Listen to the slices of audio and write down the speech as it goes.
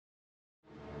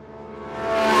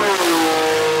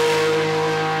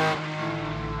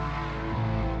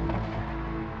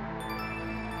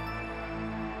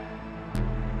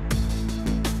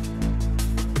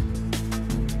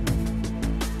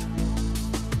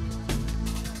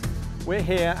We're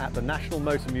here at the National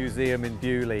Motor Museum in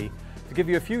Beaulieu to give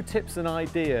you a few tips and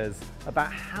ideas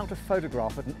about how to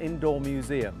photograph at an indoor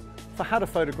museum, for how to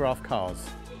photograph cars.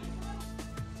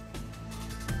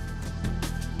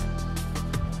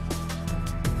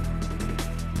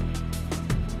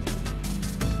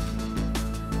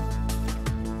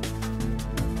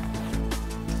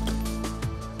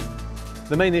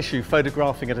 The main issue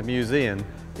photographing at a museum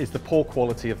is the poor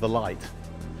quality of the light.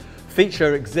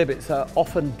 Feature exhibits are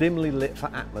often dimly lit for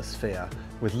atmosphere,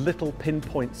 with little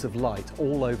pinpoints of light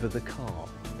all over the car.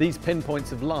 These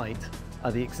pinpoints of light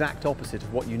are the exact opposite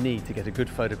of what you need to get a good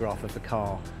photograph of the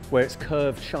car, where its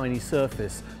curved, shiny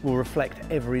surface will reflect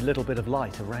every little bit of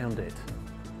light around it.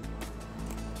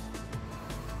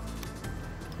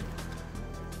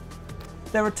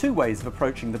 There are two ways of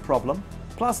approaching the problem,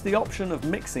 plus the option of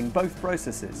mixing both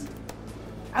processes.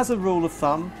 As a rule of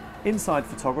thumb, inside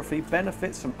photography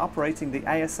benefits from uprating the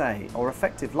ASA, or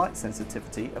effective light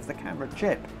sensitivity, of the camera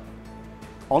chip.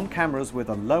 On cameras with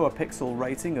a lower pixel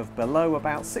rating of below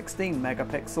about 16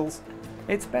 megapixels,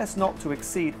 it's best not to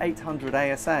exceed 800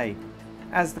 ASA,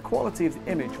 as the quality of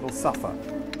the image will suffer.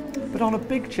 But on a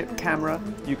big chip camera,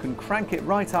 you can crank it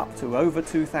right up to over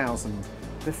 2000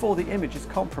 before the image is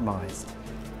compromised.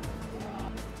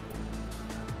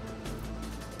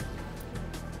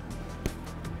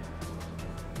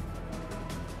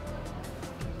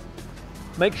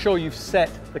 Make sure you've set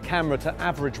the camera to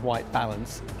average white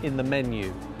balance in the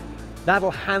menu. That'll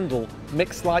handle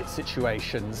mixed light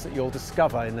situations that you'll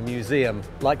discover in the museum,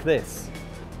 like this.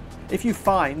 If you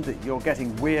find that you're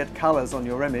getting weird colours on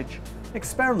your image,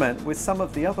 experiment with some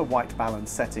of the other white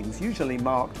balance settings, usually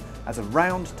marked as a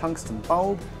round tungsten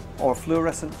bulb or a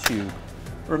fluorescent tube.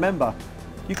 Remember,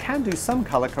 you can do some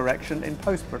colour correction in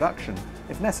post-production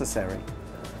if necessary.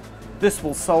 This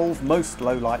will solve most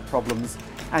low light problems,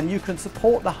 and you can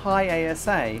support the high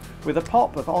ASA with a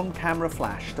pop of on-camera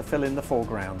flash to fill in the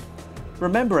foreground,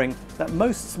 remembering that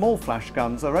most small flash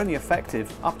guns are only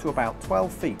effective up to about 12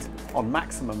 feet on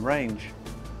maximum range.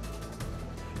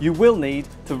 You will need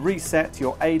to reset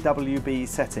your AWB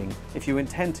setting if you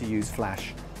intend to use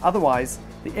flash, otherwise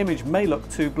the image may look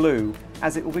too blue,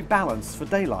 as it will be balanced for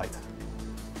daylight.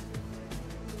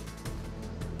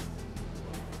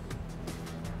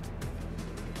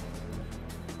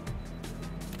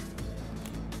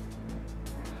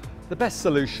 The best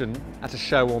solution at a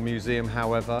show or museum,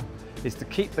 however, is to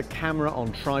keep the camera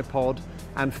on tripod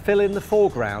and fill in the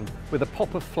foreground with a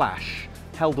pop of flash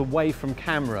held away from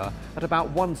camera at about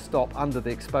one stop under the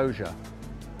exposure.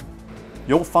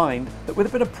 You'll find that with a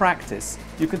bit of practice,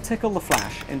 you can tickle the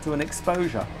flash into an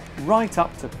exposure right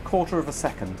up to 1/4 of a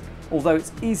second, although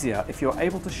it's easier if you're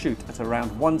able to shoot at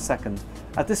around 1 second,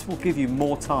 as this will give you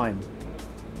more time.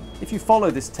 If you follow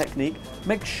this technique,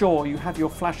 make sure you have your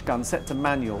flash gun set to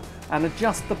manual and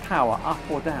adjust the power up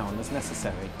or down as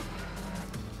necessary.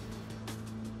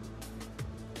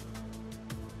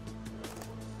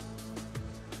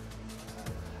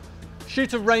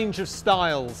 Shoot a range of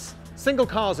styles. Single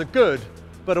cars are good,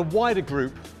 but a wider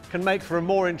group can make for a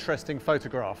more interesting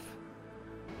photograph.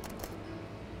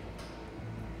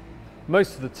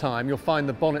 Most of the time you'll find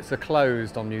the bonnets are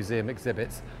closed on museum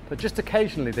exhibits, but just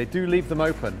occasionally they do leave them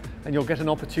open and you'll get an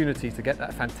opportunity to get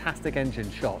that fantastic engine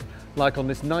shot, like on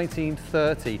this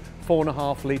 1930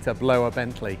 4.5 litre blower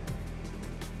Bentley.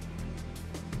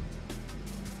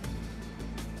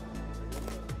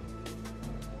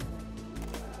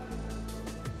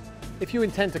 If you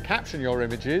intend to caption your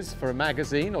images for a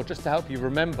magazine or just to help you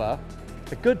remember,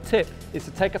 a good tip is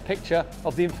to take a picture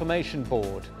of the information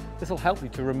board. This will help you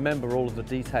to remember all of the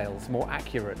details more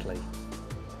accurately.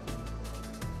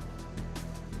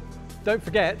 Don't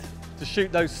forget to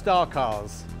shoot those star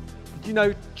cars. Did you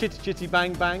know Chitty Chitty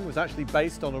Bang Bang was actually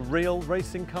based on a real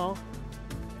racing car?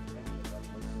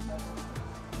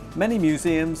 Many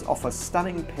museums offer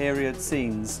stunning period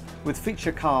scenes with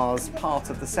feature cars part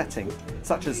of the setting,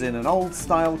 such as in an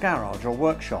old-style garage or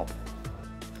workshop.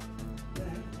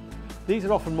 These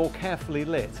are often more carefully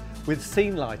lit, with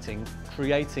scene lighting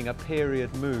creating a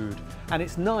period mood, and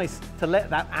it's nice to let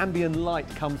that ambient light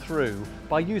come through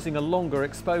by using a longer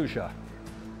exposure.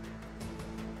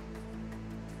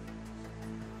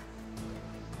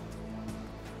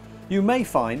 You may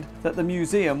find that the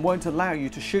museum won't allow you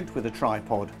to shoot with a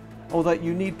tripod, or that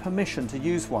you need permission to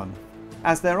use one,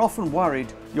 as they're often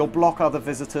worried you'll block other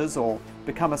visitors or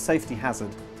become a safety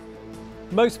hazard.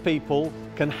 Most people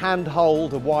can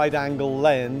hand-hold a wide-angle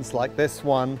lens like this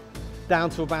one down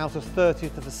to about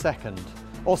 1/30th of a second,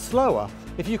 or slower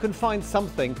if you can find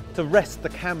something to rest the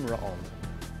camera on.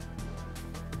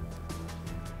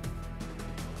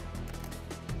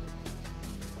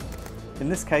 In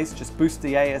this case, just boost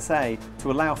the ASA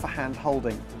to allow for hand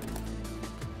holding.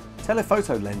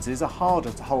 Telephoto lenses are harder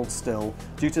to hold still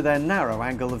due to their narrow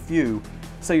angle of view,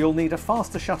 so you'll need a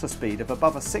faster shutter speed of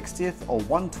above a 60th or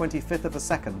 1/25th of a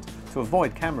second to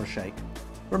avoid camera shake.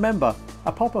 Remember,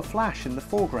 a pop of flash in the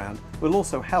foreground will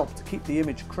also help to keep the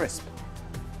image crisp.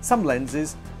 Some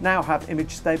lenses now have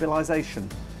image stabilization,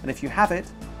 and if you have it,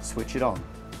 switch it on.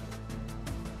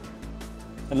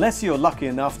 Unless you're lucky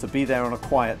enough to be there on a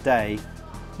quiet day,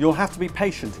 you'll have to be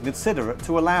patient and considerate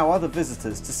to allow other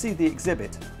visitors to see the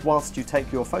exhibit whilst you take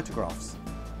your photographs.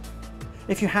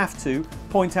 If you have to,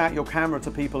 point out your camera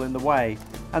to people in the way,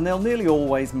 and they'll nearly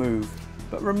always move.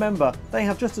 But remember, they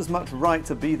have just as much right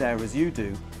to be there as you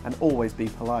do, and always be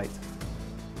polite.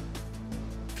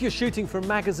 If you're shooting for a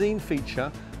magazine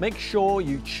feature, make sure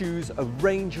you choose a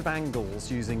range of angles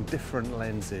using different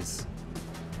lenses.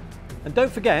 And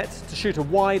don't forget to shoot a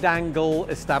wide-angle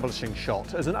establishing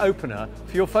shot as an opener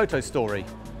for your photo story.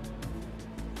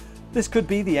 This could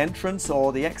be the entrance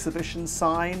or the exhibition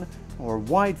sign, or a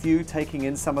wide view taking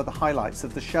in some of the highlights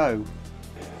of the show.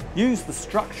 Use the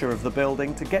structure of the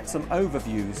building to get some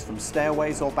overviews from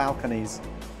stairways or balconies.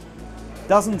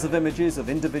 Dozens of images of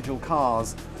individual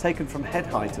cars taken from head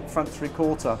height at front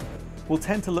three-quarter will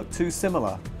tend to look too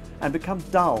similar and become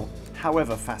dull,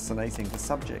 however fascinating the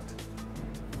subject.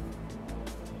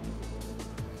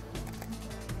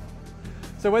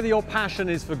 So whether your passion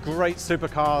is for great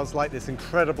supercars like this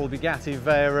incredible Bugatti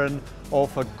Veyron, or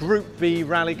for Group B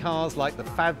rally cars like the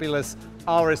fabulous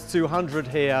RS200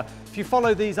 here, if you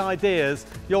follow these ideas,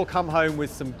 you'll come home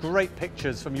with some great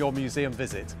pictures from your museum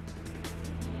visit.